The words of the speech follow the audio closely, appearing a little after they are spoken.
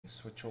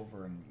switch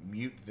over and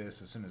mute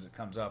this as soon as it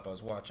comes up. I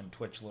was watching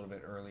Twitch a little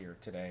bit earlier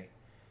today.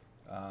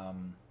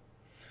 Um,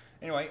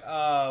 anyway,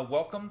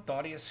 welcome,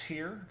 Thoddius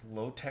here,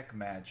 Low Tech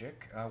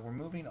Magic. We're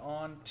moving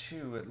on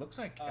to, it looks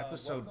like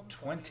episode Welcome,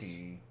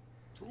 20.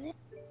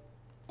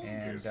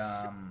 And,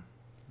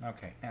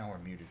 okay, now we're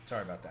muted.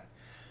 Sorry about that.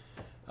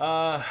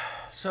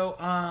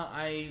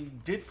 I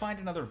did find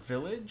another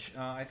village.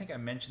 I think I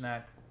mentioned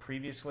that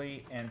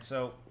previously. And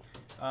so,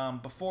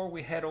 before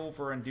we head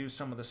over and do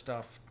some of the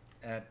stuff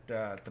at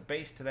the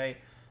base today,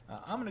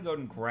 I'm going to go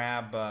and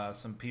grab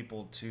some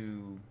people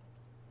to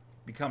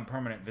become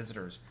permanent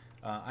visitors.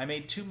 I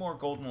made 2 more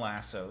golden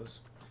lassos.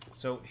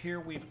 So here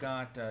we've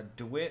got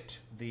DeWitt,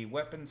 the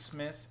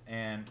weaponsmith,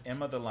 and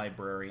Emma, the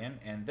librarian,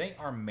 and they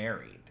are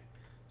married.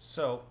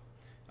 So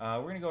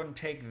we're going to go ahead and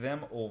take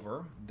them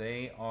over.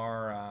 They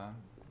are,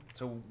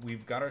 so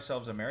we've got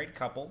ourselves a married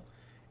couple,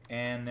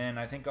 and then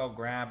I think I'll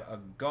grab a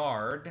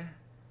guard.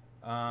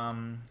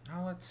 Oh,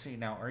 let's see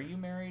now. Are you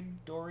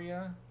married,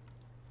 Doria?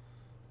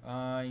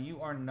 You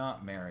are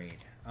not married.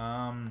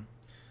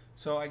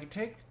 So I could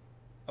take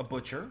a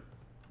butcher,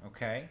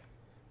 okay,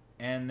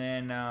 and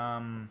then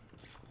I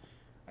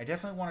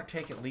definitely want to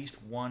take at least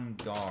 1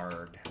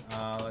 guard.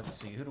 Let's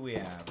see, who do we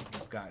have?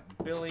 We've got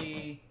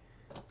Billy.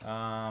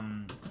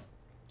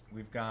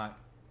 We've got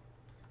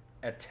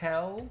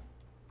Etel.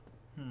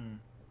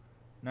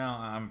 Now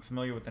I'm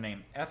familiar with the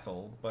name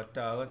Ethel, but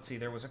let's see.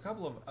 There was a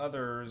couple of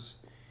others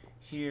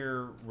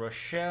here.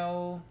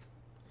 Rochelle,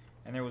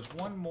 and there was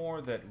one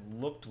more that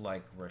looked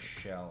like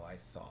Rochelle, I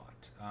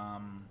thought.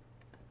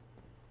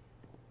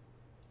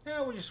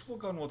 Yeah, we'll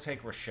go and we'll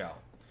take Rochelle.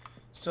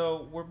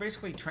 So we're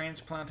basically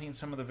transplanting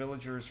some of the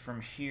villagers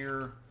from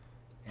here,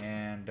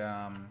 and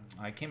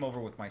I came over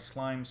with my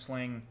slime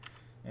sling.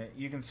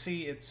 You can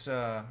see it's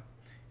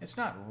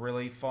not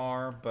really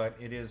far, but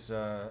it is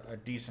a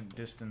decent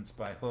distance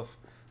by hoof.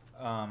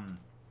 One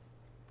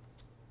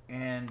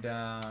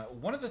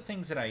of the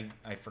things that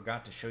I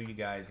forgot to show you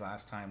guys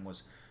last time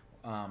was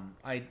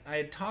I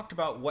had talked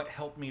about what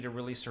helped me to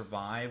really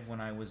survive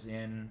when I was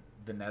in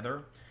the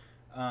Nether.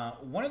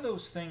 One of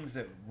those things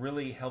that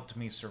really helped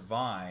me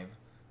survive.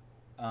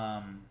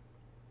 Why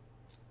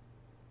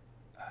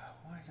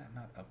is that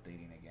not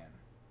updating again?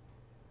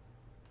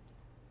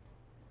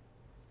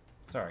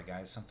 Sorry,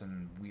 guys,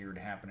 something weird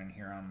happening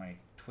here on my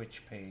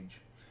Twitch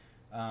page.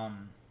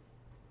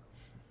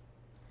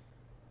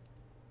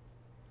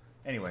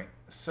 Anyway,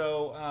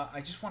 so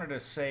I just wanted to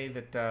say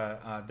that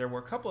there were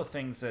a couple of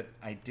things that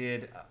I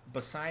did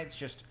besides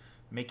just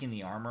making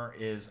the armor.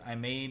 Is I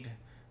made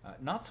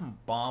not some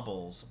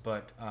baubles,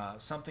 but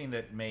something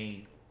that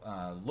may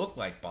look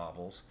like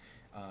baubles,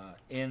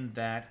 in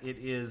that it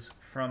is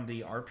from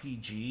the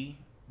RPG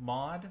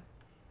mod,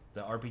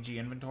 the RPG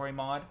inventory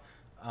mod.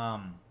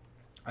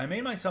 I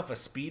made myself a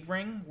speed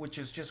ring, which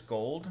is just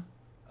gold,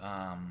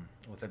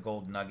 with a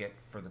gold nugget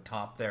for the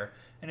top there.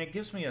 And it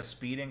gives me a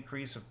speed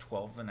increase of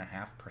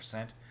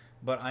 12.5%.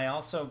 But I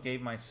also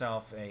gave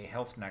myself a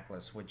health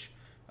necklace, which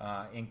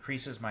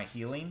increases my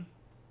healing.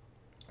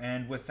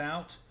 And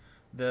without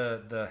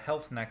the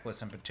health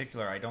necklace in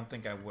particular, I don't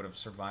think I would have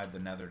survived the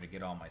Nether to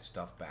get all my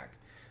stuff back.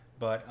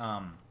 But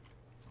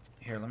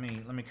here, let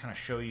me kind of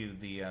show you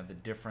the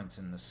difference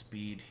in the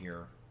speed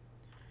here.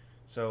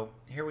 So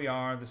here we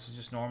are. This is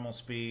just normal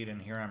speed,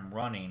 and here I'm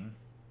running.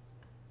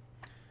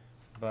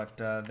 But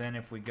then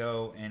if we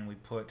go and we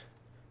put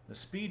the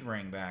speed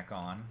ring back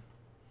on,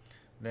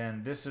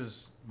 then this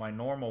is my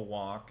normal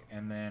walk,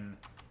 and then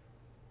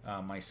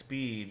my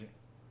speed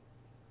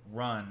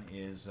run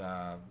is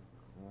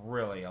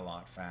really a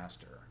lot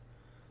faster.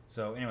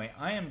 So anyway,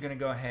 I am going to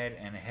go ahead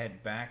and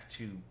head back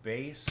to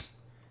base.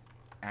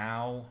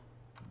 Ow,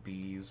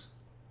 bees.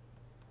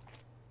 I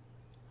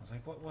was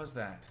like, what was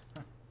that?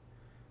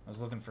 I was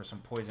looking for some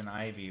poison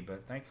ivy,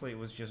 but thankfully it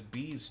was just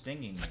bees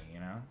stinging me, you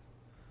know?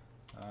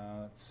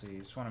 Let's see.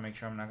 Just want to make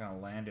sure I'm not going to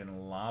land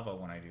in lava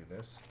when I do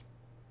this.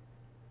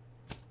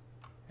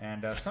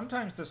 And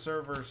sometimes the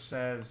server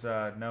says,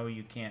 no,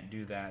 you can't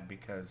do that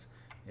because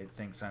it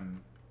thinks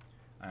I'm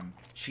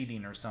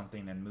cheating or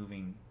something and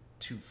moving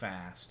too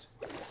fast,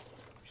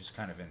 which is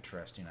kind of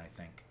interesting, I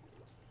think.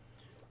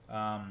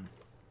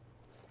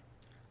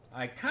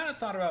 I kind of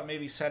thought about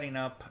maybe setting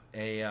up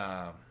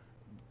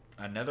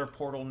another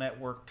portal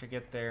network to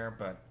get there,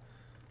 but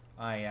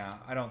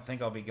I don't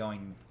think I'll be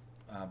going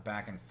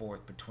back and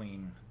forth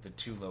between the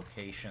 2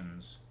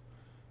 locations.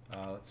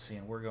 Let's see,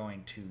 and we're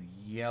going to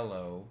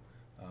yellow.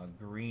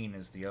 Green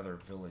is the other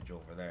village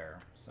over there,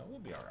 so we'll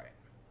be all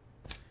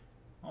right.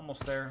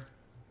 Almost there.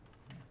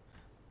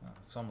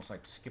 It's almost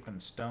like skipping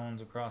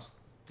stones across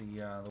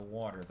the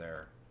water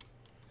there.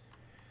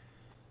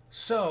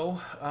 So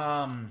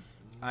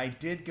I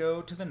did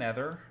go to the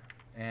Nether,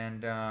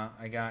 and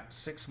I got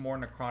 6 more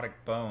necrotic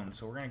bones.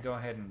 So we're going to go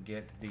ahead and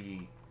get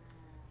the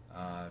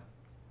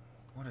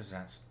what is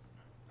that?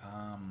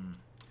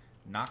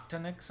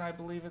 Noctonix, I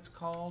believe it's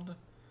called.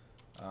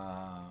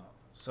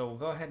 So we'll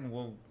go ahead and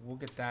we'll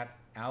get that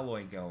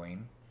alloy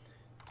going,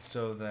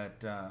 so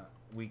that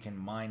we can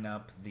mine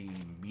up the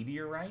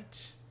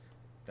meteorite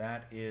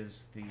That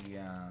is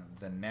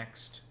the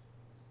next.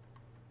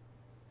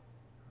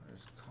 What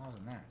is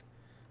causing that?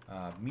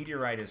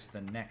 Meteorite is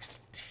the next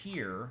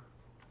tier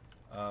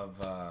of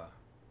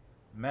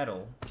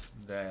metal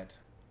that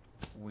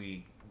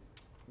we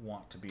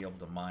want to be able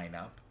to mine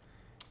up,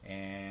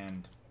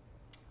 and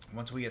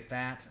once we get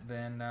that,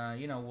 then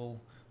you know,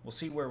 we'll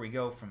see where we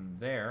go from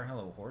there.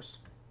 Hello, horse.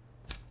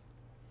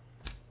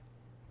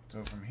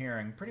 So from here,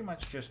 I can pretty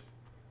much just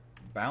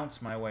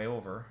bounce my way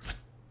over.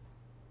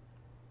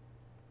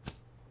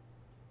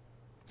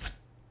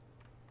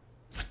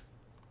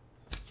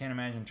 Can't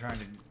imagine trying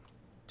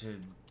to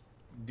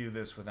do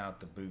this without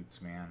the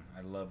boots, man.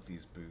 I love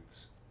these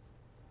boots.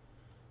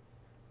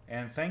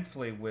 And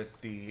thankfully, with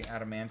the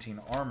adamantine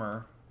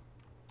armor,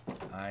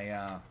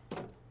 I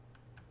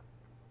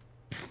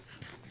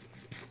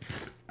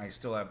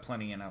still have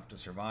plenty enough to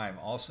survive.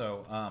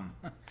 Also,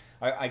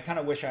 I kind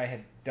of wish I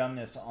had done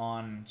this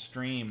on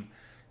stream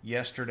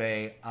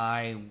yesterday.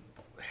 I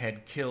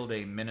had killed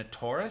a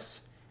Minotaurus,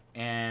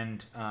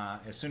 and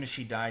as soon as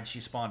she died, she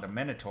spawned a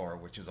Minotaur,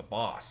 which is a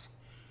boss.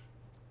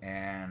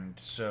 And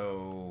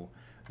so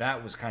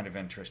that was kind of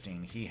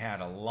interesting. He had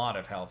a lot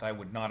of health. I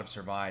would not have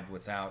survived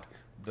without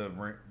the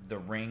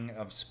ring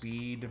of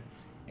speed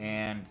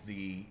and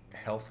the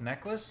health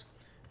necklace,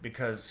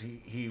 because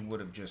he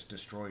would have just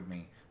destroyed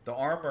me. The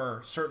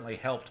armor certainly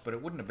helped, but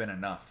it wouldn't have been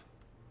enough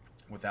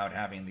without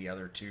having the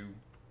other two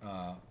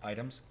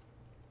items.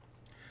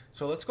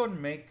 So let's go ahead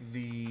and make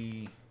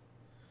the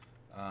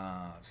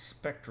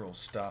spectral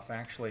stuff.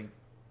 Actually,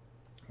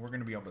 we're going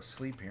to be able to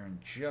sleep here in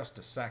just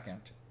a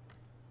second.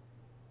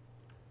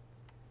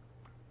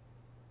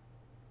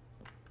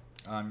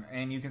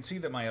 And you can see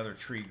that my other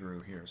tree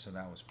grew here, so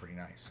that was pretty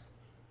nice.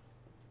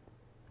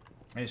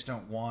 I just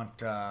don't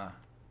want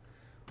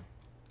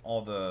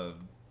all the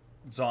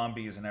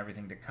zombies and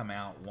everything to come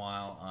out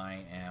while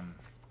I am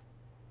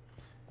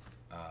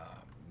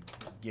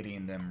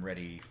getting them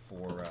ready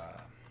for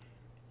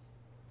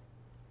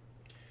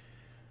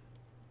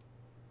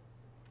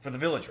the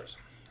villagers.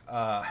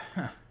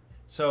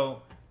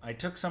 So I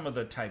took some of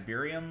the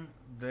Tiberium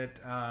that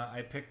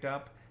I picked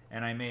up,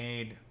 and I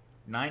made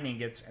 9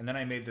 ingots, and then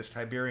I made this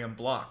Tiberium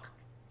block.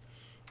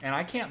 And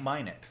I can't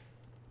mine it.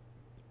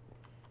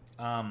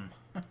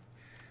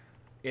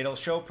 It'll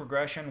show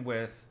progression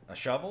with a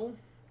shovel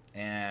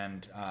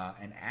and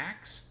an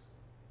axe,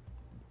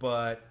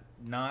 but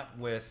not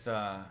with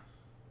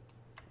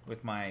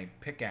my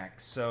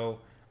pickaxe. So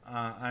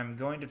I'm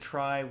going to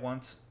try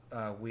once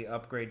we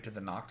upgrade to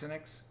the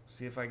Noctinix,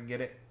 see if I can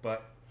get it.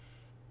 But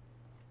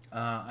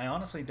I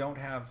honestly don't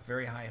have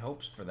very high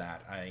hopes for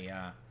that.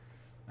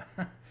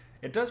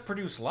 It does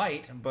produce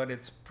light, but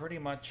it's pretty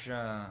much,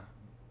 I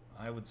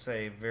would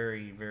say,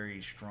 very, very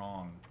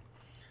strong.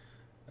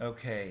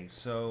 Okay,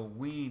 so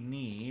we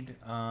need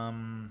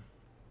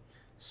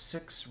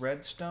 6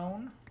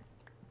 redstone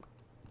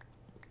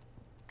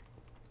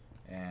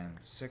and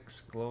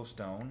 6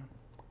 glowstone.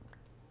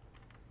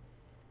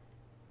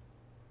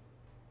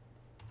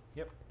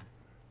 Yep.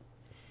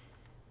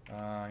 You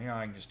know,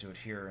 I can just do it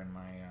here in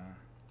my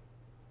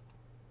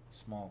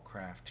small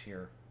craft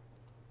here,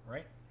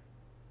 right?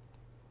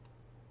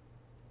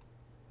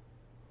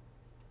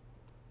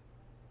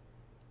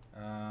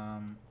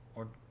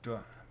 Or do I,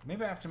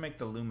 maybe I have to make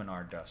the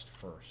luminar dust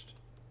first.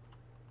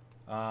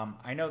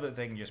 I know that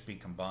they can just be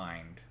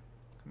combined.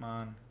 Come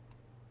on.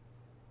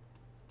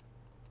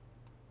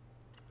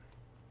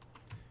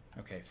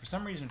 Okay, for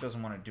some reason it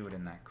doesn't want to do it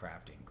in that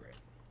crafting grid.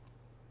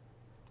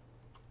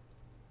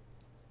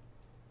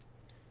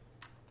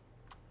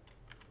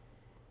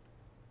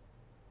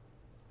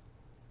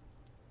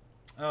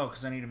 Oh,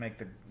 because I need to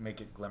make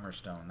it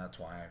glimmerstone. That's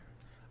why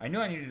I knew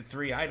I needed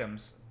 3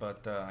 items,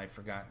 but I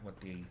forgot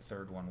what the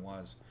third one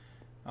was.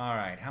 All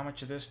right, how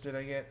much of this did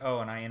I get? Oh,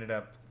 and I ended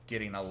up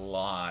getting a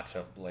lot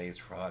of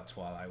blaze rods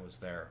while I was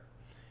there,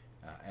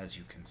 as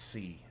you can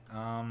see.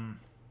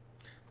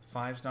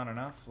 5's not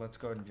enough. Let's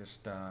go ahead and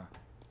just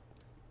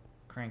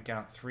crank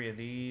out 3 of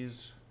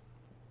these.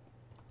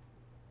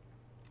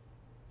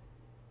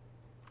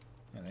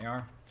 There they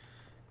are.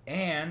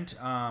 And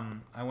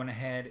I went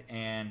ahead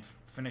and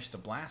finished the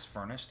blast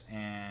furnace,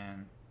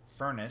 and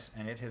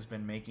it has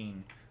been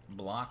making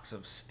blocks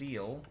of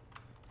steel.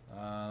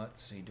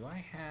 Let's see, do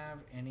I have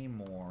any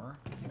more?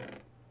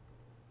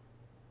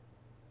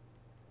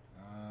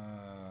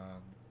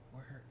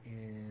 Where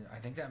is... I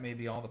think that may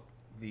be all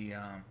the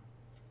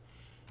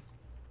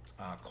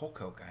coal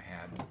coke I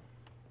had.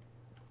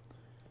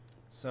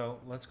 So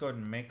let's go ahead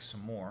and make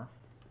some more.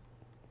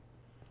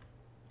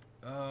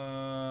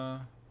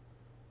 How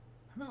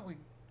about we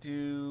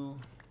do,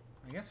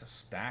 I guess, a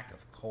stack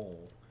of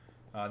coal.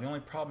 The only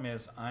problem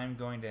is I'm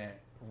going to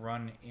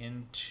run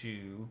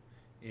into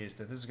is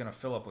that this is going to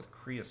fill up with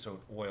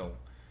creosote oil.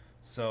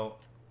 So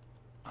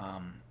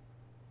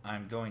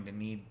I'm going to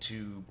need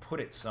to put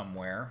it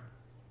somewhere,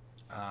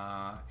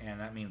 and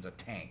that means a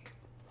tank.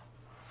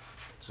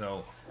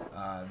 So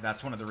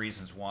that's one of the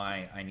reasons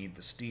why I need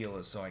the steel,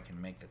 is so I can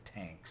make the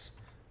tanks.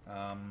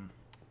 And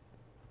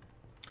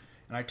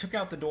And I took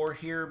out the door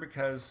here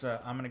because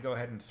I'm going to go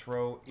ahead and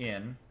throw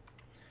in...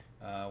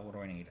 what do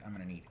I need? I'm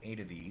going to need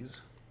 8 of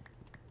these.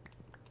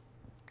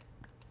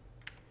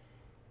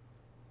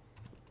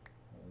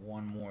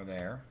 1 more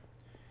there.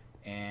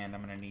 And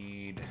I'm going to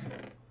need...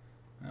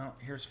 Well,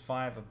 here's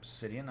 5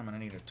 obsidian. I'm going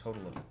to need a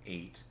total of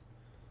 8.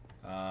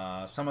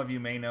 Some of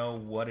you may know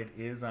what it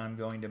is I'm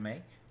going to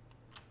make.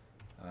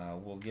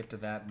 We'll get to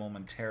that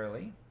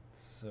momentarily.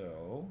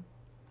 So,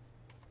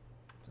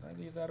 did I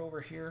leave that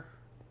over here?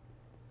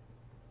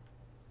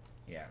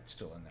 Yeah, it's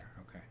still in there.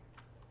 Okay.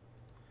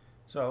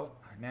 So,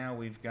 now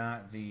we've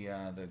got the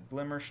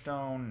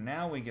glimmerstone.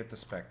 Now we get the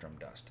spectrum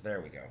dust. There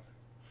we go.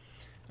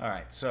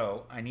 Alright,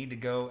 so I need to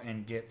go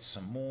and get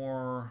some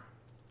more...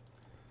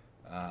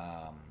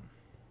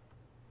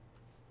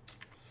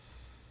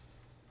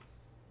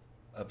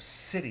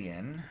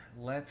 obsidian.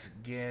 Let's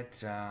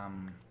get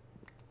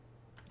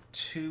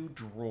 2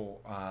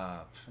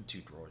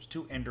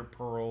 ender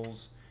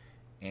pearls,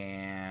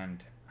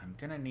 and I'm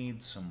gonna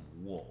need some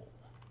wool.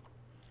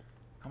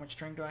 How much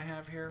string do I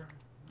have here?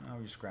 I'll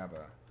just grab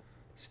a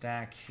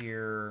stack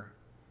here,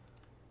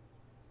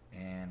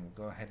 and we'll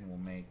go ahead and we'll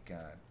make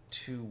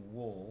 2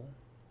 wool,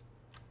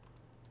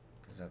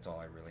 because that's all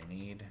I really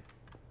need.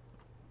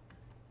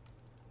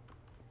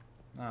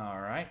 All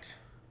right.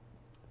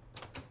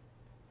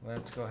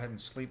 Let's go ahead and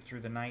sleep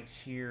through the night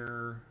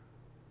here.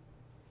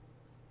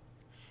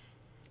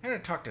 I gotta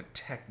talk to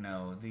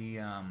Techno.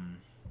 The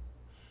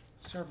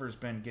server's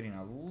been getting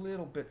a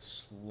little bit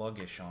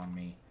sluggish on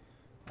me.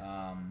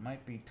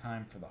 Might be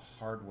time for the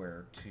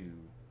hardware to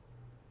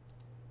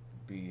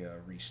be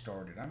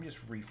restarted. I'm just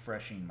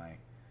refreshing my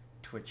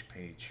Twitch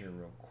page here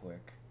real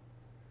quick.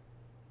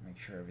 Make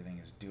sure everything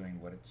is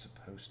doing what it's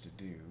supposed to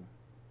do.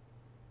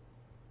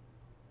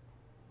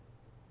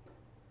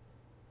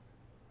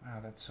 Wow,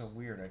 that's so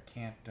weird. I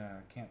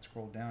can't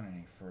scroll down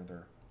any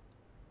further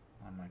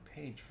on my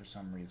page for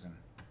some reason.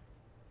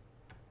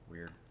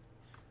 Weird.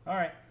 All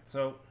right,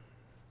 so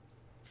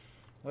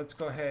let's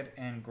go ahead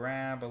and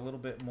grab a little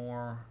bit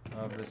more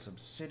of this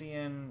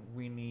obsidian.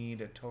 We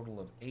need a total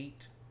of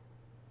 8.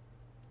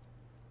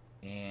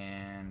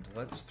 And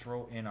let's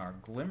throw in our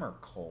glimmer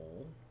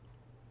coal.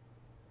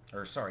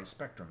 Or, sorry,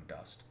 spectrum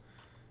dust.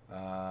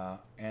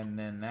 And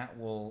then that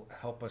will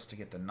help us to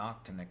get the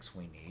noctinics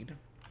we need.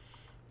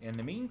 In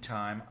the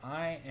meantime,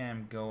 I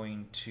am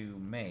going to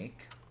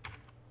make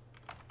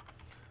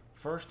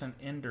first an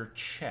ender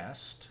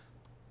chest.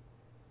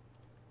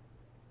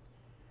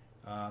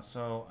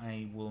 So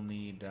I will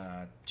need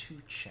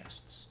 2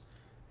 chests.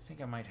 I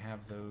think I might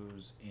have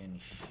those in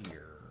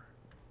here.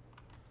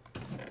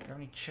 Do I have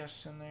any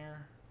chests in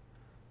there?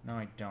 No,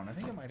 I don't. I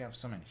think I might have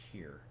some in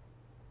here.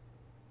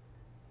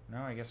 No,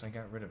 I guess I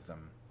got rid of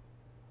them.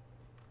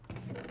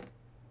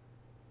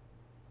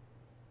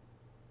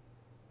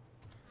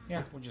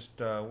 Yeah, we'll just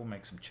we'll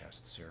make some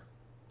chests here.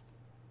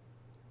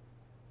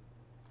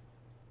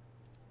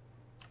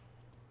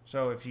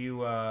 So if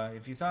you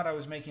thought I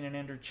was making an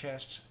ender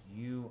chest,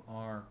 you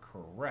are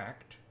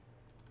correct.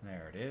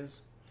 There it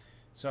is.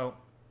 So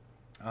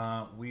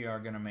we are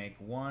going to make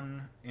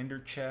 1 ender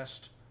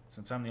chest.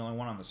 Since I'm the only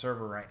one on the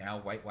server right now,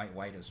 white, white,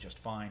 white is just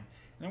fine.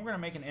 And then we're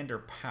going to make an ender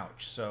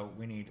pouch. So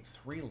we need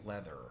 3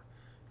 leather.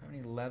 Do I have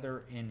any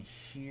leather in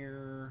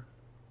here?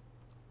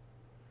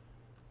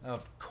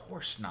 Of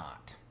course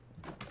not.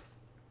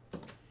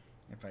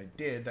 If I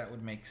did, that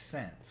would make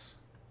sense.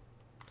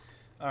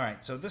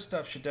 Alright, so this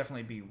stuff should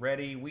definitely be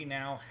ready. We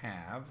now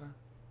have...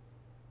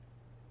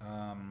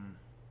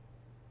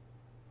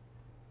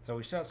 so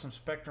we still have some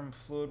spectrum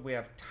fluid. We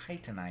have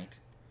titanite.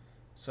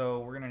 So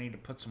we're going to need to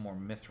put some more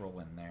mithril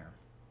in there.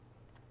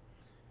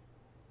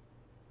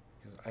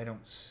 Because I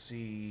don't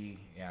see...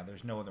 Yeah,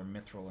 there's no other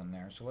mithril in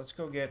there. So let's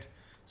go get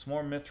some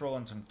more mithril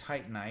and some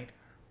titanite,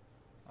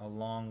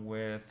 along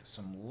with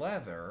some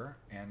leather,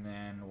 and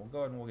then we'll go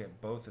ahead and we'll get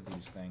both of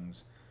these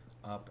things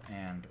up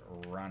and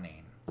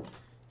running.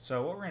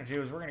 So what we're going to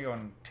do is we're going to go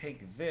and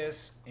take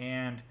this,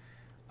 and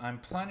I'm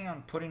planning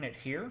on putting it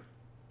here.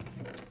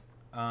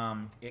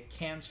 It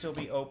can still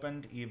be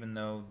opened, even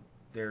though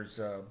there's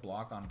a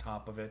block on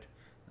top of it.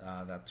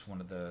 That's one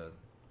of the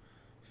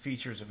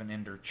features of an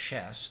ender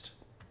chest.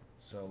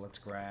 So let's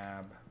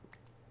grab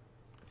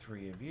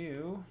 3 of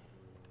you.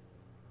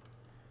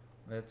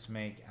 Let's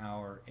make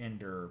our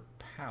ender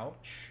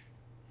pouch.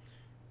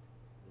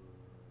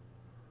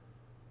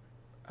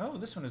 Oh,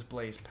 this one is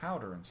blaze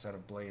powder instead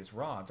of blaze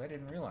rods. I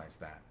didn't realize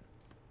that.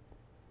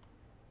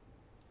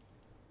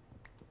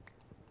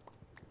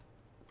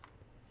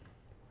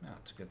 No,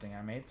 it's a good thing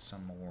I made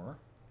some more.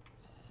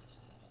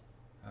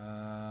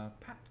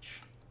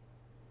 Pouch.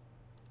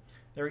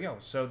 There we go.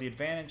 So the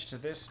advantage to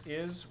this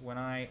is when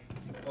I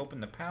open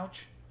the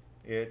pouch,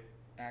 it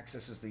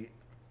accesses the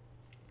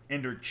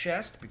ender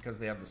chest because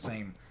they have the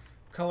same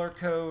color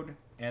code,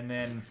 and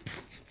then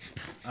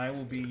I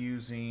will be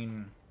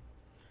using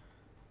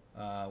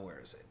where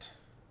is it?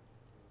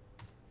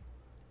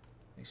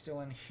 Are they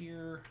still in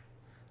here?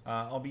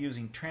 I'll be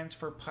using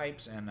transfer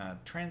pipes and a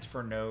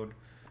transfer node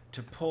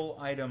to pull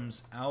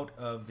items out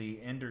of the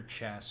ender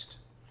chest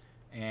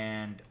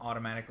and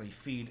automatically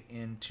feed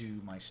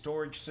into my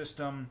storage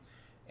system.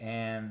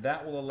 And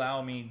that will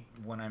allow me,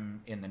 when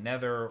I'm in the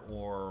nether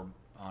or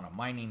on a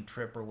mining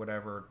trip or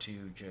whatever,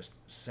 to just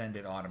send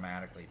it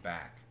automatically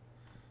back.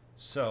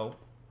 So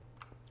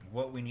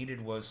what we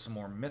needed was some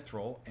more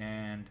mithril,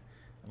 and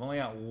I've only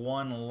got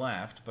one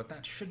left, but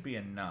that should be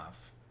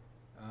enough.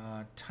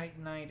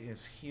 Titanite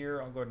is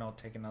here. I'll go ahead and I'll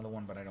take another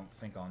one, but I don't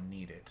think I'll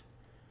need it.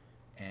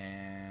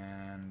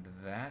 And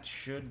that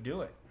should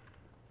do it.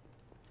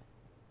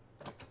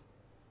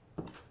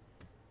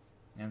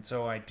 And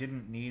so I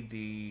didn't need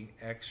the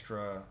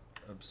extra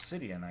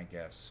obsidian, I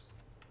guess.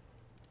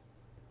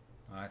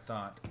 I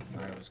thought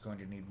I was going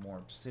to need more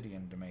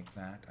obsidian to make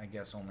that. I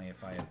guess only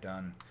if I had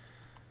done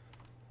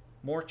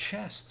more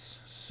chests.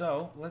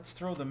 So let's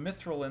throw the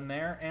mithril in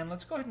there, and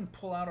let's go ahead and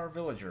pull out our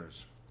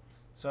villagers.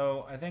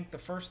 So I think the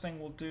first thing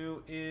we'll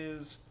do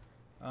is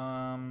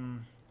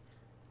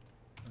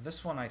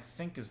this one I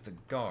think is the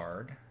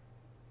guard.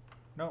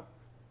 Nope.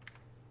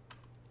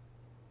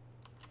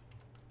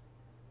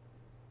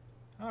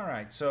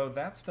 Alright, so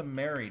that's the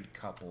married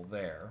couple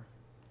there.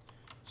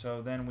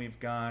 So then we've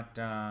got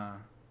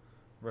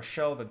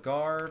Rochelle the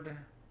guard,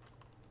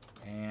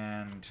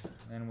 and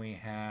then we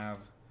have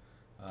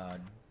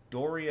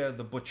Doria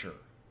the butcher.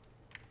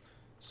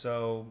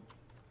 So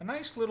a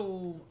nice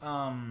little,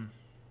 I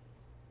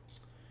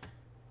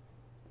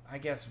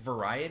guess,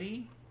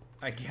 variety,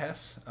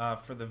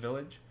 for the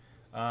village.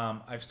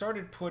 I've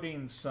started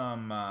putting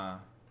some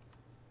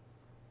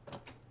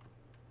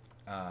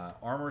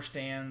armor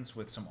stands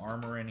with some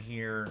armor in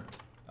here.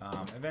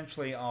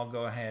 Eventually I'll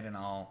go ahead and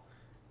I'll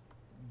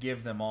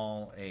give them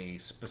all a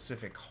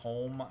specific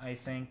home, I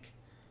think.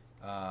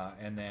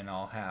 And then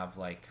I'll have,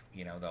 like,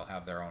 you know, they'll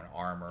have their own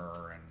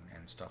armor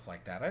and stuff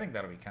like that. I think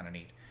that'll be kind of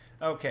neat.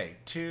 Okay,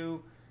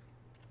 2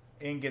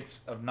 ingots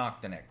of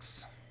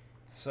Noctinix.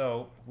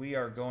 So we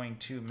are going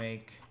to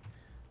make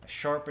a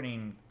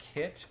sharpening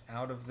kit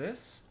out of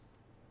this.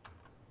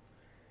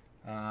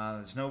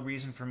 There's no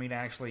reason for me to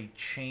actually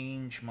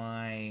change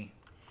my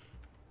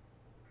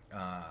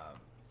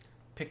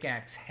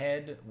pickaxe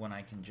head when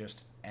I can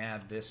just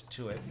add this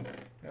to it. Do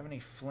I have any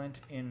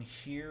flint in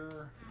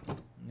here?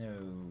 No.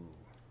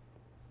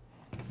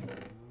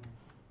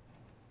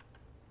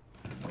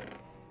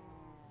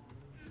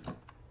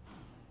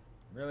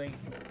 Really?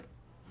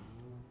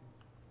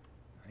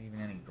 Not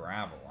even any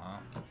gravel, huh?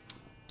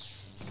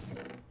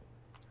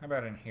 How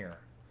about in here?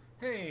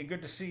 Hey,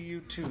 good to see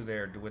you too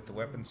there, DeWitt the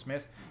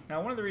weaponsmith.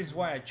 Now, one of the reasons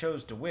why I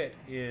chose DeWitt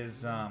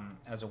is,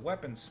 as a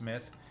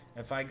weaponsmith,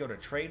 if I go to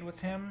trade with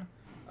him,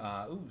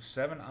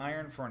 7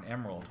 iron for an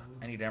emerald.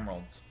 I need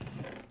emeralds,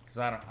 because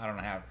I don't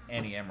have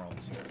any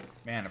emeralds.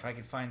 Man, if I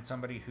could find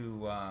somebody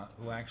who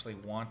actually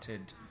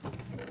wanted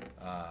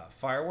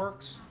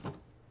fireworks,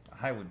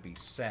 I would be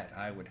set.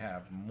 I would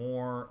have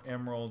more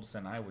emeralds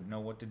than I would know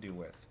what to do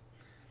with.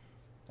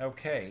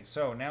 Okay,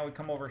 so now we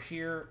come over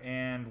here,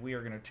 and we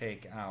are going to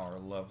take our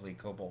lovely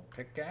cobalt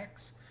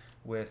pickaxe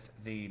with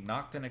the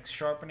Noctinix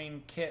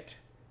sharpening kit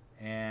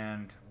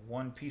and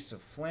 1 piece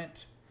of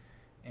flint,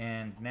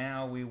 and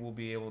now we will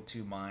be able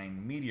to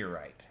mine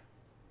meteorite.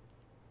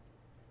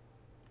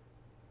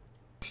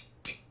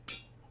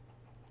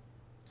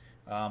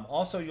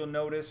 Also, you'll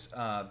notice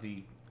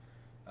the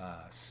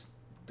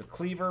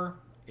cleaver,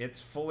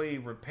 it's fully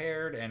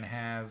repaired and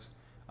has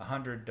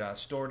 100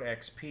 stored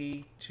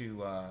XP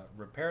to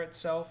repair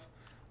itself.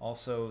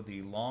 Also,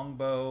 the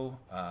longbow,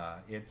 I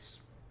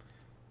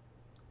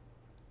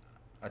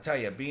tell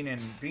you, being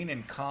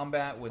in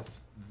combat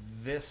with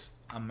this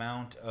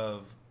amount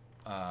of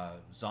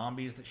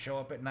zombies that show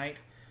up at night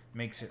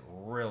makes it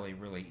really,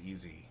 really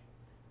easy.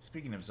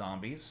 Speaking of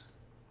zombies,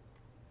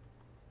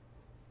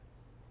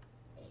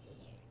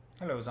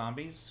 hello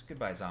zombies.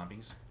 Goodbye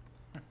zombies.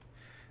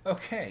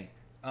 Okay.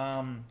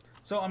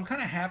 So I'm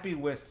kind of happy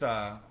with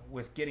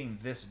getting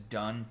this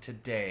done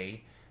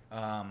today.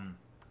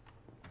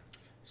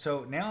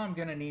 So now I'm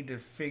going to need to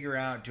figure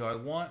out, do I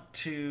want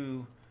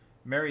to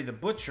marry the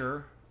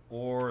butcher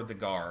or the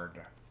guard?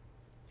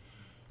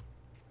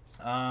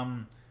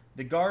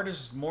 The guard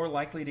is more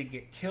likely to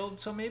get killed,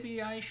 so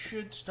maybe I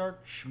should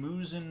start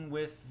schmoozing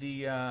with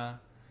the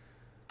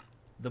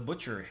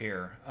butcher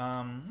here.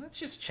 Let's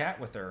just chat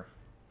with her.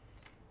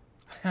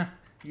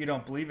 You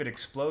don't believe it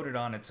exploded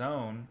on its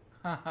own.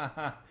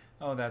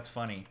 Oh, that's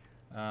funny.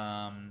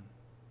 How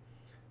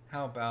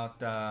about,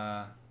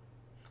 but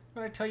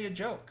I tell you a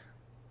joke.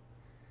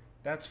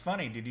 That's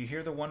funny. Did you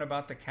hear the one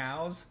about the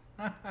cows?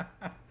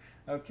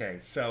 Okay,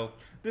 so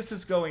this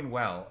is going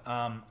well.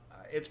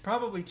 It's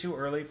probably too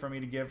early for me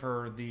to give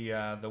her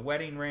the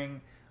wedding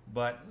ring,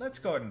 but let's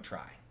go ahead and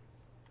try.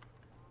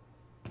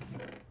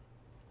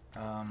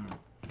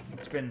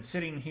 It's been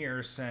sitting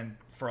here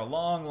for a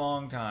long,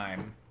 long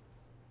time.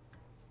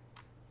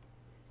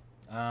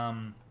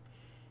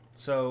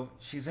 So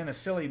she's in a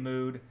silly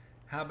mood.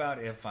 How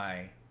about if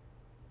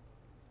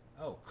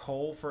oh,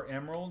 coal for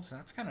emeralds?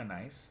 That's kind of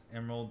nice.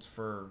 Emeralds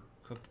for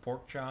cooked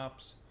pork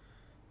chops.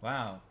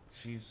 Wow,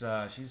 she's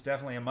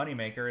definitely a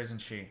moneymaker, isn't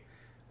she?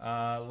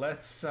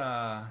 Let's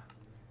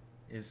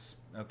is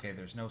okay.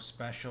 There's no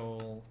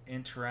special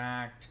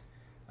interact.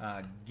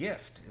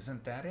 Gift,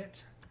 isn't that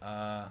it?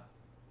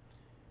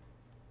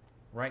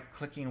 Right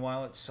clicking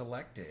while it's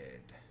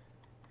selected.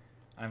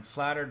 I'm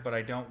flattered, but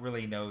I don't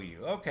really know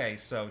you. Okay,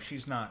 so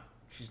she's not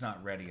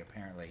ready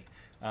apparently.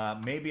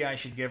 Maybe I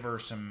should give her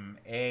some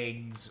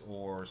eggs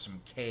or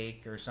some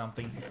cake or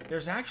something.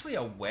 There's actually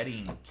a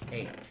wedding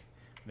cake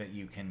that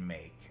you can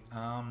make.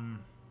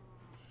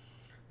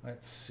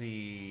 Let's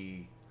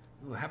see.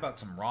 Ooh, how about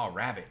some raw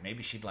rabbit?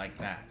 Maybe she'd like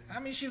that. I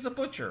mean, she's a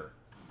butcher.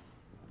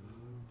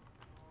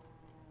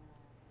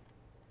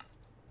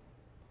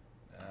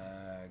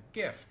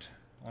 Gift.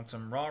 Want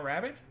some raw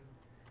rabbit?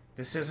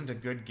 This isn't a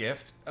good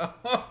gift.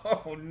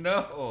 Oh,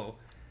 no.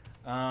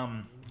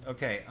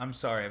 Okay, I'm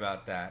sorry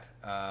about that.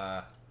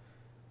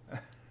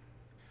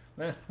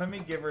 Let me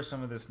give her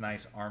some of this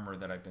nice armor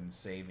that I've been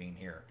saving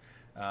here.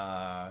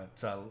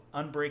 It's a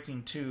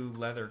Unbreaking 2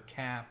 leather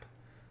cap,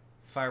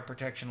 fire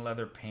protection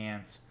leather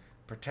pants,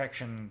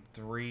 protection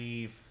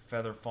 3,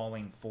 feather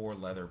falling 4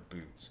 leather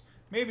boots.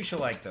 Maybe she'll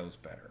like those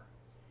better.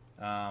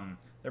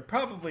 They're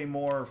probably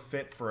more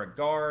fit for a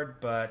guard,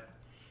 but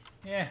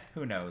yeah,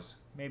 who knows?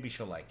 Maybe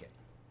she'll like it.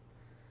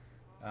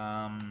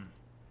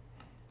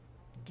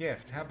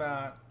 Gift. How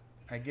about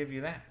I give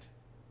you that?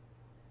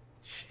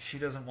 She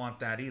doesn't want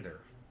that either.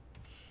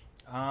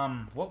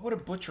 What would a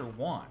butcher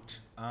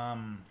want?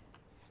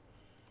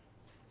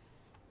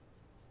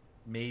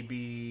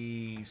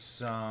 Maybe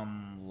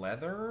some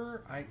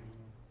leather?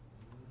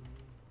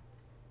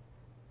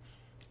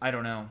 I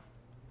don't know.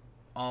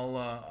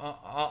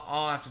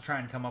 I'll have to try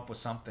and come up with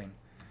something.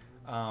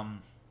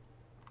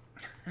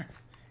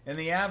 In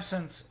the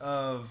absence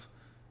of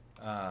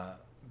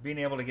being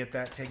able to get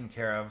that taken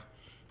care of,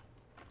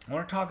 I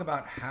want to talk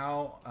about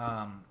how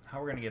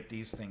we're going to get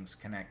these things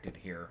connected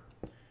here.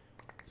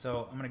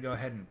 So I'm going to go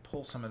ahead and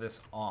pull some of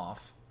this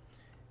off.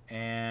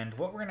 And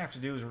what we're going to have to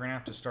do is we're going to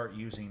have to start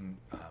using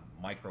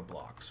micro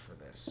blocks for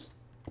this.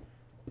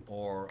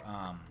 Or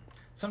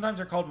sometimes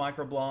they're called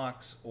micro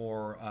blocks,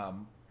 or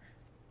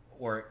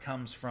it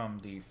comes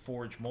from the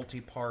Forge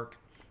multi-part.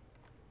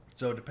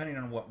 So depending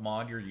on what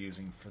mod you're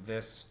using for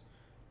this,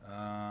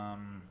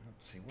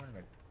 let's see, where did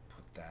I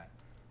put that?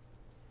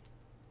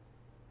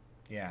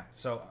 Yeah,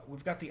 so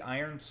we've got the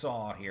iron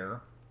saw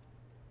here,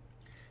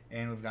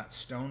 and we've got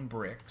stone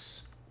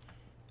bricks.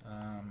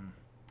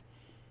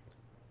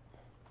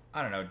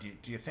 I don't know,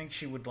 do you think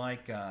she would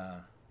like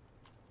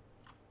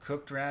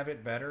cooked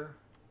rabbit better?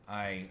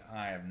 I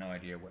have no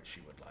idea what she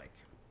would like.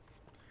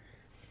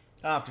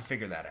 I'll have to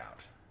figure that out.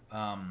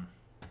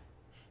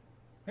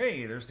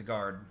 Hey, there's the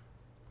guard.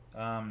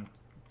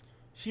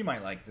 She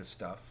might like this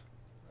stuff.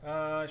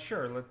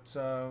 Sure,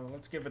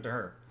 let's give it to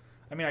her.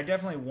 I mean, I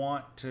definitely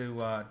want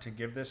to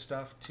give this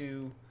stuff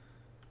to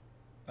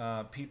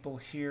people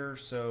here.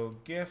 So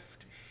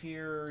gift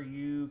here,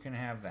 you can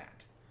have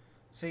that.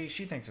 See,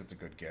 she thinks it's a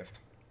good gift.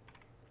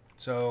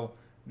 So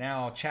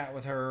now I'll chat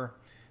with her.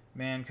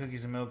 Man,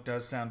 cookies and milk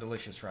does sound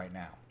delicious right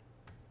now.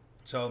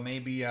 So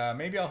maybe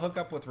I'll hook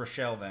up with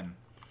Rochelle then.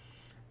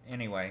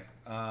 Anyway,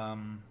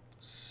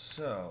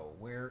 so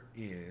where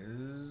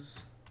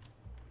is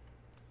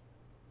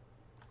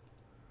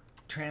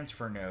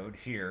transfer node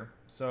here?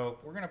 So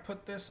we're going to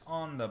put this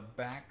on the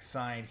back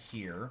side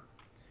here,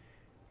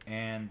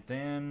 and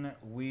then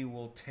we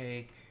will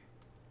take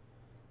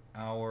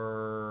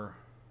our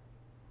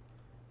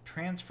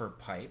transfer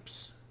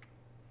pipes,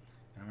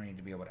 and I'm going to need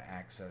to be able to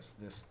access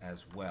this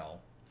as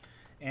well.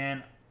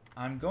 And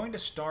I'm going to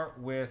start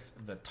with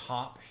the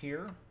top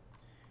here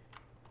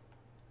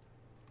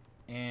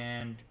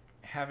and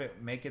have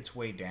it make its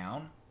way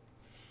down.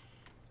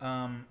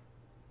 And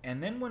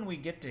then when we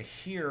get to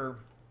here,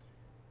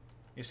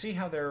 you see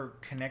how they're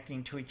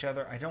connecting to each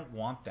other? I don't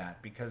want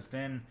that, because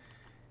then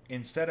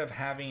instead of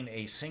having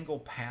a single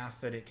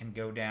path that it can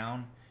go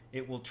down,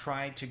 it will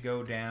try to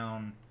go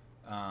down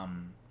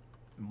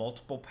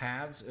multiple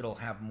paths. It'll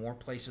have more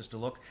places to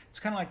look. It's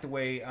kind of like the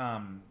way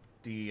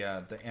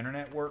the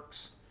internet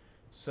works.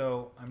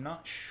 So I'm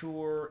not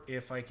sure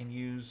if I can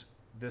use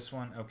this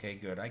one. Okay,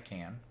 good, I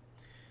can.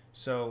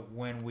 So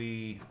when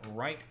we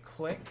right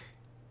click,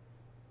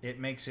 it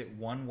makes it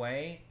one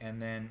way,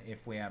 and then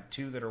if we have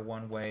two that are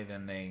one way,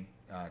 then they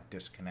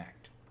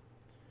disconnect.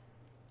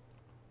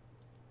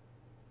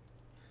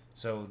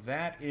 So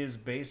that is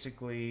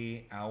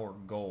basically our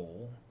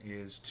goal,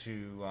 is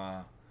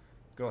to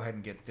go ahead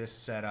and get this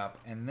set up,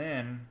 and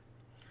then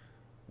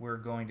we're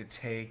going to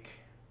take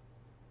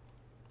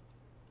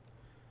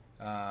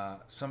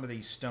some of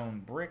these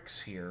stone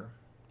bricks here,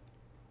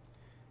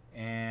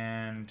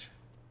 and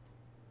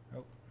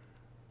oh,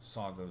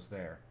 saw goes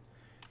there.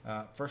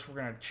 First we're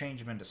going to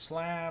change them into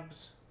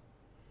slabs,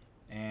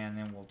 and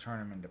then we'll turn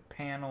them into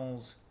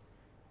panels,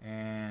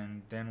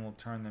 and then we'll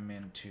turn them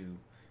into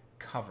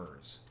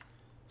covers.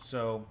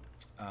 So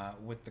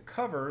with the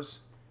covers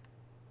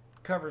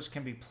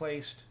can be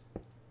placed.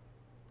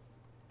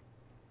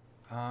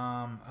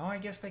 Oh, I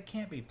guess they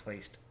can't be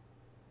placed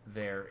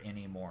there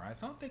anymore. I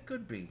thought they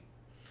could be.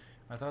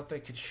 I thought they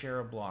could share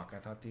a block. I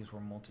thought these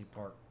were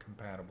multi-part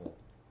compatible.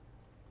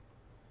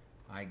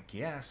 I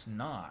guess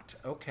not.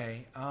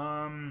 Okay.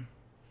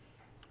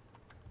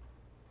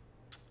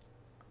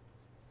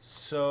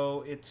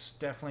 So it's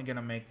definitely going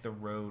to make the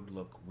road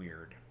look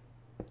weird.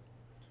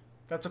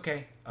 That's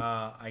okay.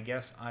 I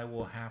guess I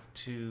will have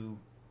to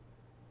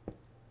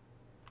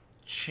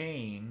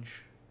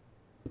change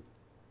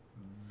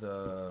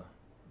the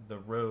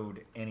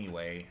road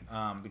anyway,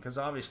 because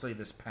obviously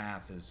this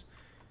path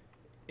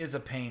is a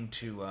pain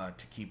to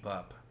keep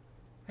up.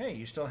 Hey,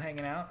 you still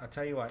hanging out? I'll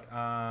tell you what.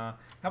 How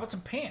about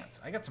some pants?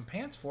 I got some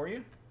pants for you.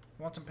 You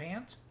want some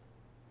pants?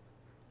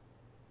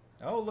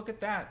 Oh, look at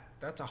that.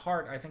 That's a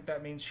heart. I think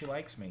that means she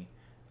likes me.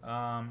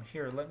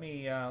 Here, let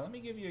me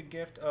give you a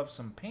gift of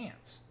some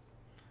pants.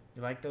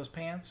 You like those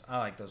pants? I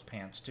like those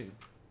pants too.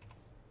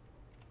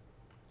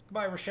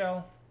 Goodbye,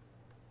 Rochelle.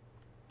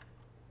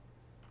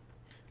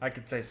 I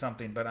could say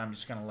something, but I'm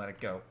just going to let it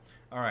go.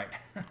 All right.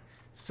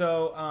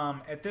 So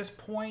at this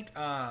point,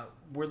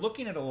 we're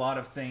looking at a lot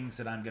of things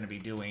that I'm going to be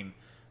doing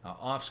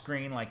off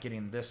screen, like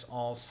getting this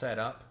all set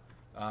up.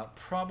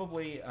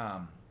 Probably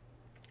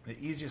the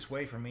easiest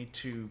way for me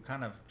to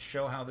kind of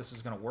show how this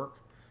is going to work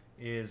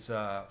is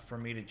for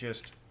me to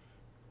just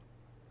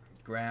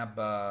grab,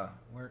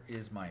 where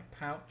is my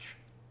pouch?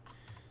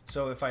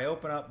 So if I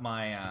open up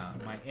my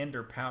my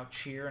Ender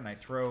pouch here and I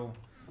throw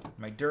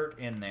my dirt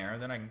in there,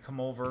 then I can come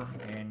over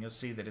and you'll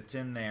see that it's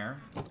in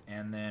there,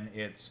 and then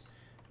it's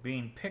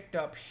being picked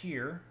up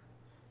here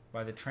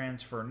by the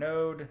transfer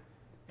node,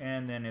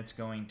 and then it's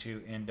going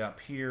to end up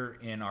here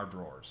in our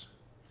drawers.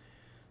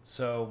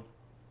 So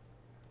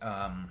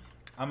I'm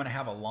going to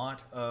have a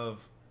lot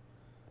of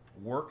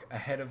work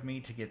ahead of me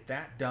to get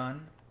that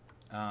done,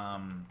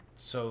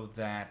 so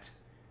that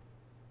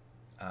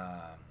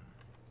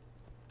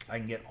I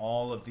can get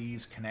all of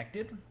these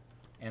connected.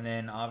 And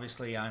then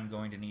obviously I'm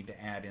going to need to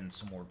add in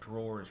some more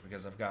drawers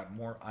because I've got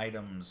more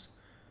items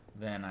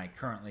than I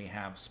currently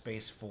have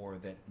space for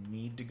that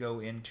need to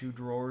go into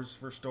drawers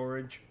for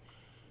storage.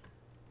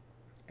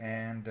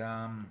 And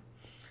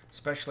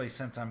especially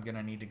since I'm going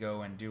to need to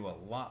go and do a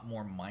lot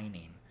more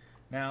mining.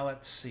 Now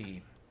let's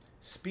see.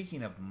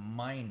 Speaking of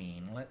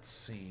mining, let's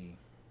see.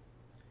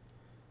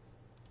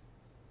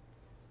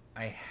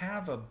 I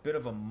have a bit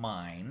of a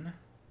mine.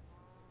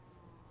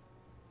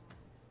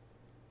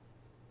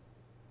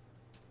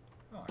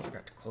 Oh, I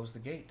forgot to close the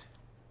gate.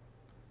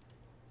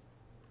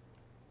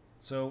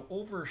 So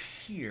over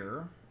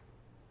here,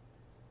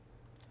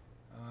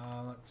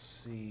 let's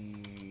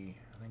see.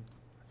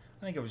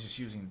 I think I was just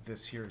using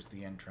this here as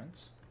the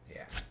entrance.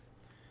 Yeah.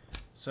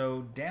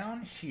 So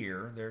down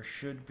here, there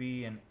should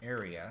be an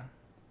area.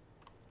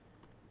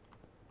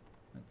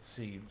 Let's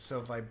see.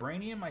 So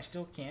vibranium, I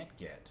still can't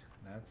get.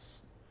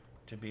 That's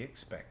to be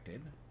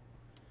expected.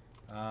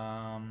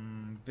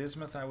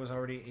 Bismuth, I was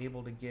already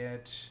able to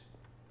get.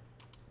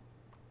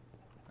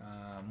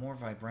 More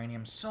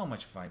vibranium. So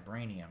much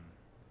vibranium.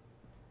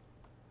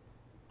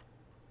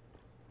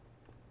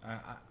 I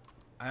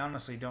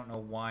honestly don't know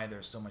why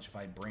there's so much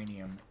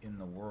vibranium in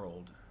the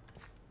world.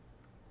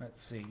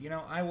 Let's see. You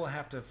know, I will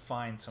have to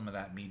find some of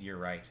that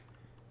meteorite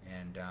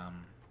and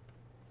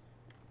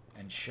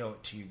show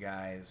it to you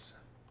guys.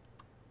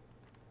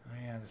 Oh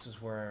yeah, this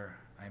is where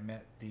I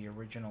met the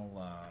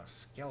original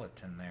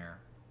skeleton there.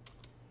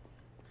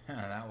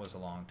 That was a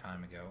long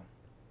time ago.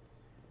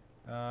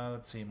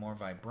 Let's see, more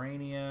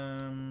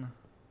vibranium.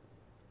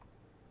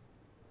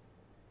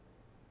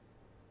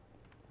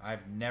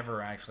 I've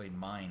never actually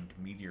mined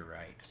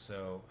meteorite,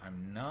 so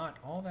I'm not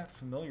all that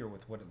familiar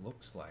with what it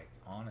looks like,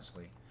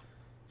 honestly.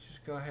 Let's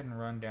just go ahead and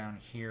run down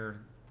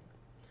here.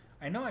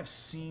 I know I've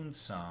seen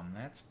some.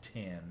 That's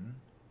tin.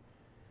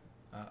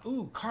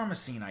 Ooh,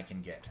 Karmazine I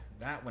can get.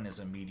 That one is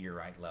a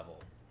meteorite level.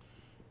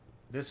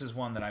 This is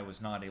one that I was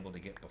not able to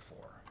get before.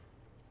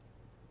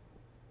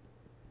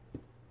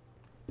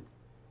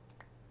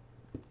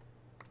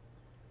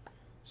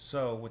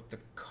 So with the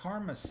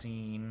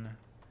Karmazine,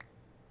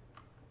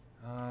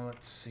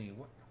 let's see,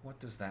 what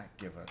does that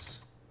give us?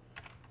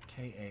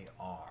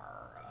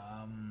 KAR.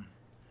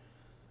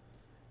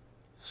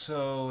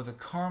 So the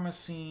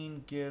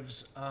Karmazine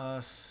gives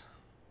us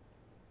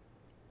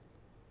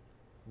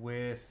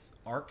with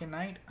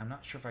Arcanite. I'm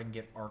not sure if I can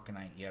get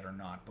Arcanite yet or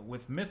not, but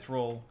with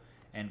Mithril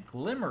and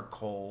Glimmer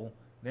Coal,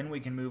 then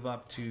we can move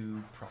up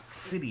to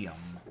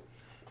Proxidium.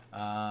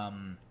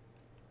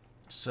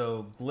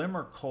 So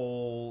Glimmer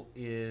Coal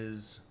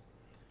is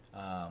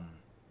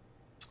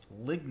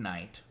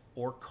lignite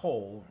or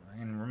coal,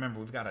 and remember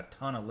we've got a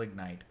ton of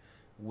lignite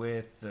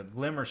with the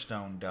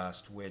Glimmerstone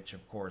dust, which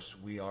of course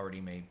we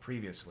already made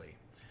previously.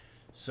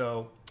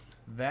 So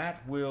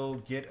that will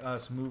get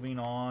us moving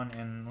on,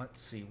 and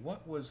let's see,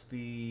 what was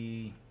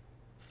the...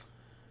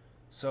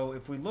 So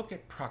if we look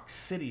at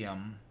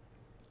Proxidium,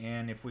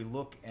 and if we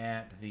look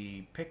at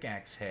the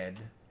pickaxe head,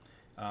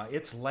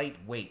 it's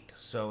lightweight,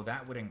 so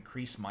that would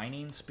increase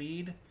mining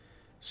speed.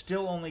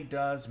 Still only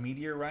does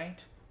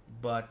meteorite,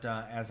 but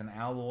as an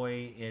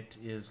alloy it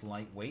is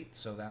lightweight,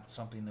 so that's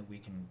something that we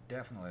can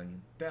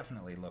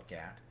definitely look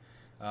at.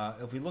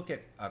 If we look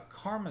at a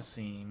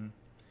Karmazine,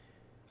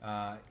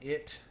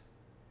 it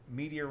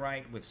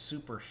meteorite with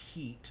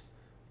superheat,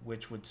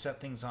 which would set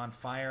things on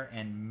fire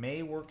and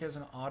may work as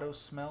an auto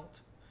smelt.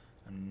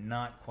 I'm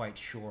not quite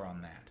sure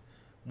on that.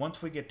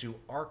 Once we get to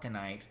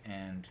arcanite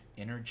and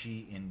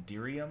energy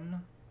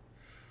indirium,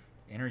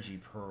 energy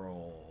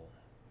pearl,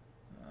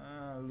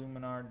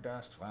 luminar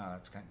dust. Wow,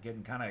 that's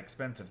getting kind of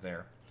expensive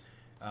there.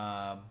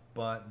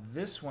 But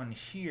this one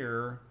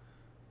here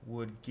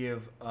would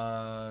give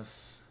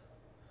us,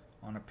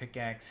 on a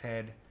pickaxe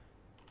head,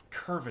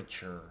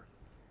 curvature,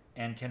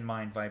 and can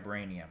mine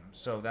vibranium.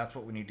 So that's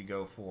what we need to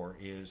go for,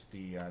 is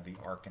the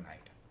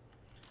arcanite.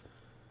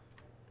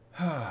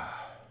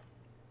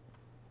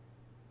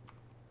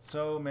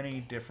 So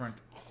many different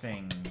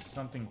things.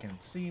 Something can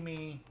see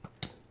me.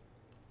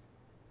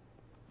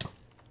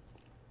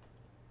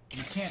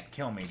 You can't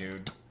kill me,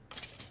 dude.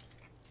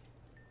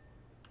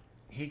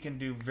 He can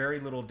do very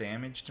little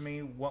damage to me.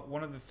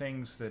 One of the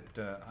things that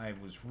I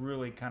was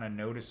really kind of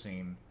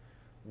noticing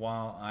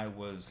while I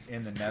was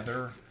in the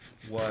Nether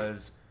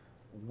was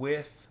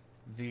with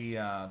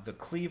the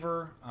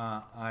cleaver,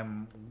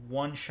 I'm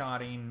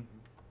one-shotting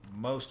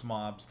most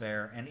mobs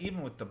there, and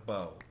even with the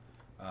bow,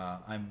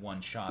 I'm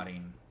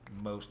one-shotting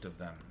most of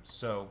them.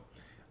 So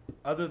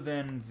other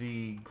than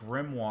the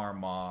grimoire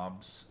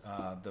mobs,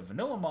 the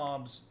vanilla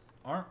mobs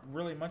aren't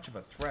really much of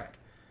a threat.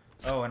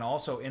 Oh, and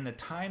also in the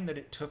time that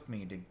it took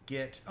me to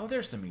get... Oh,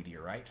 there's the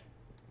meteorite.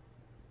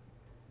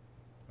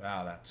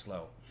 Wow, that's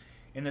slow.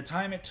 In the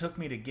time it took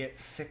me to get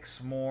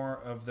 6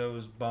 more of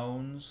those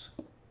bones,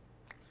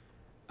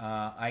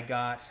 I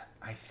got,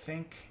 I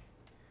think,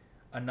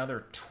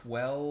 another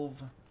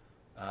 12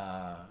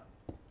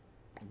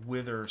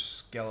 wither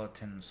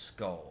skeleton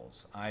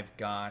skulls. I've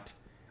got,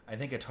 I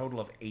think, a total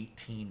of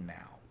 18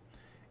 now.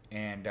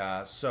 And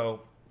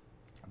so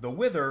the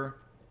wither,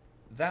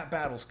 that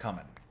battle's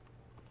coming.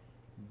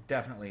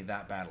 Definitely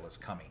that battle is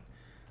coming.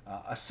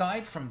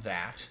 Aside from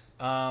that,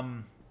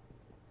 I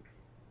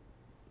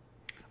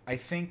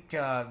think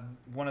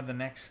one of the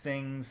next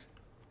things,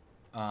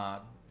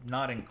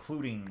 not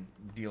including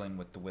dealing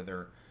with the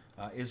wither,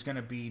 is going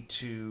to be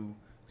to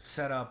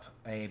set up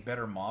a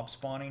better mob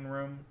spawning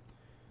room.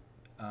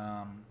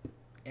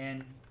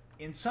 And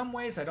in some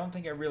ways, I don't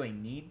think I really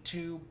need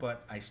to,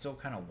 but I still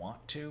kind of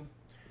want to.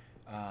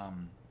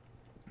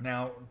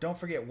 Now, don't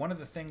forget, one of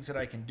the things that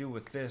I can do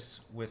with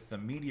this, with the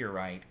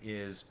meteorite,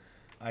 is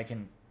I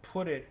can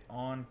put it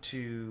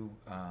onto...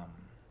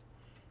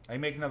 I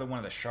make another one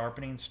of the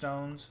sharpening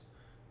stones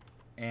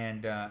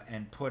and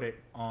put it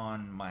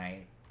on my...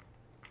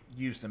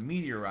 Use the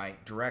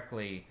meteorite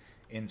directly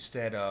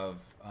instead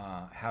of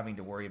having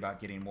to worry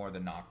about getting more of the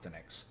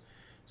Noctinix.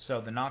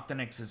 So the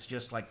Noctinix is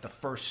just like the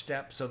first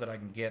step so that I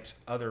can get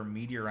other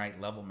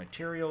meteorite level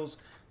materials.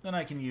 Then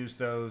I can use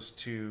those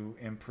to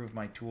improve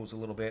my tools a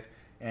little bit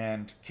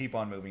and keep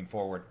on moving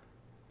forward.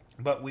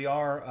 But we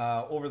are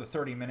over the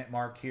 30-minute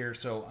mark here,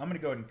 so I'm going to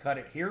go ahead and cut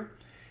it here.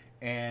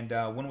 And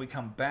when we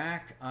come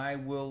back,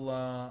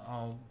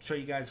 I'll show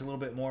you guys a little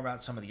bit more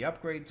about some of the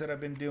upgrades that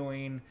I've been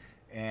doing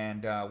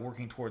and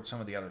working towards some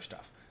of the other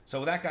stuff.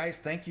 So with that, guys,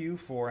 thank you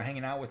for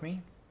hanging out with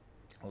me.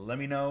 Let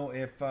me know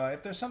if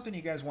there's something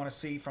you guys want to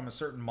see from a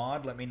certain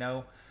mod. Let me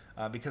know,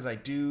 because I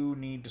do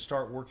need to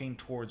start working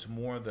towards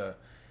more of the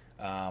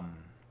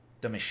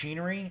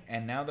machinery.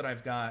 And now that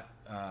I've got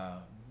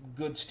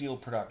good steel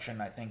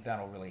production, I think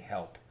that'll really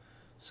help.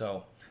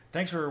 So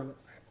thanks for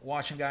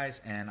watching,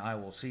 guys, and I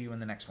will see you in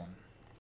the next one.